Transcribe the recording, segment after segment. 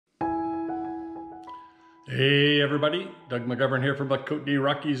Hey everybody, Doug McGovern here from the Kootenay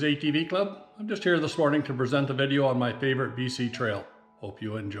Rockies ATV Club. I'm just here this morning to present a video on my favorite BC trail. Hope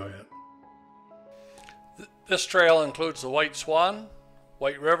you enjoy it. This trail includes the Whiteswan,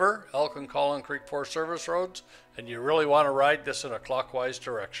 White River, Elk and Colin Creek Forest Service roads, and you really want to ride this in a clockwise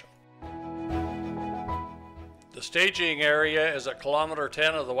direction. The staging area is at kilometer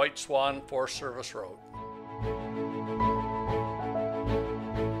 10 of the Whiteswan Forest Service Road.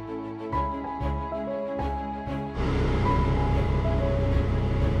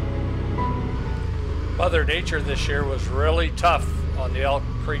 Mother Nature this year was really tough on the Elk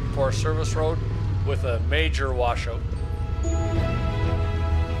Creek Forest Service Road with a major washout.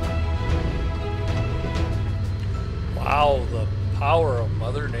 Wow, the power of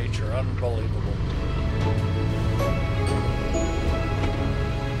Mother Nature, unbelievable.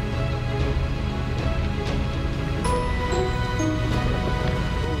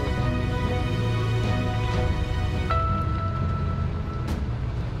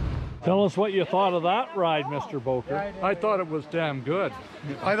 Tell us what you thought of that ride, Mr. Boker. I thought it was damn good.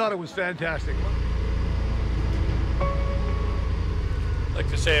 I thought it was fantastic. I'd like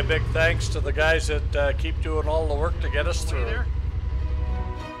to say a big thanks to the guys that keep doing all the work to get us through.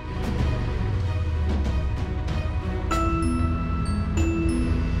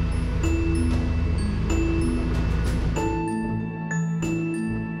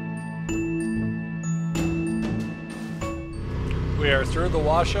 We are through the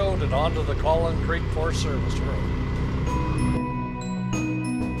washout and onto the Colin Creek Forest Service Road.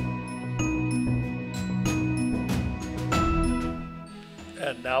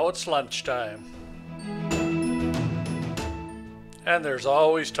 And now it's lunchtime. And there's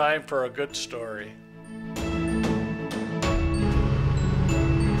always time for a good story.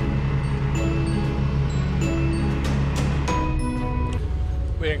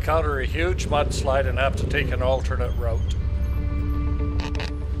 We encounter a huge mudslide and have to take an alternate route.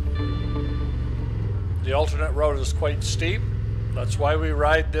 The alternate route is quite steep. That's why we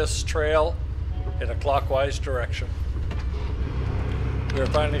ride this trail in a clockwise direction. We are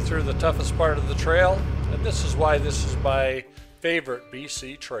finally through the toughest part of the trail, and this is why this is my favorite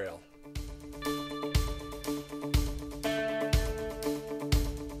BC trail.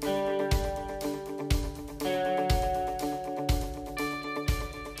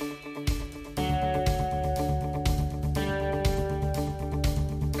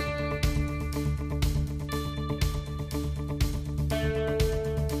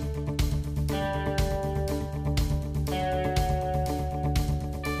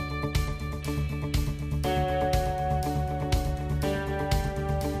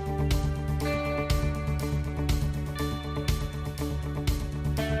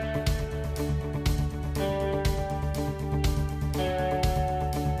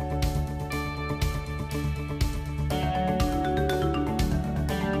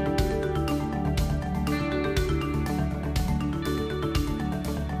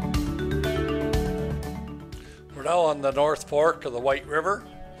 We're now on the North Fork of the White River,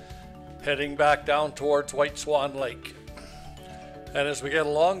 heading back down towards Whiteswan Lake. And as we get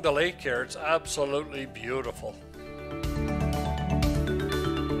along the lake here, it's absolutely beautiful.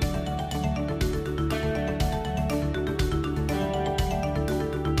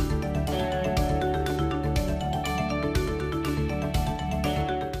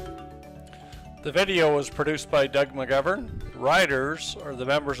 The video was produced by Doug McGovern. Riders are the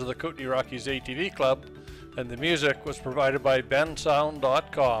members of the Kootenay Rockies ATV Club, and the music was provided by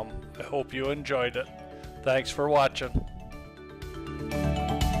bensound.com. I hope you enjoyed it. Thanks for watching.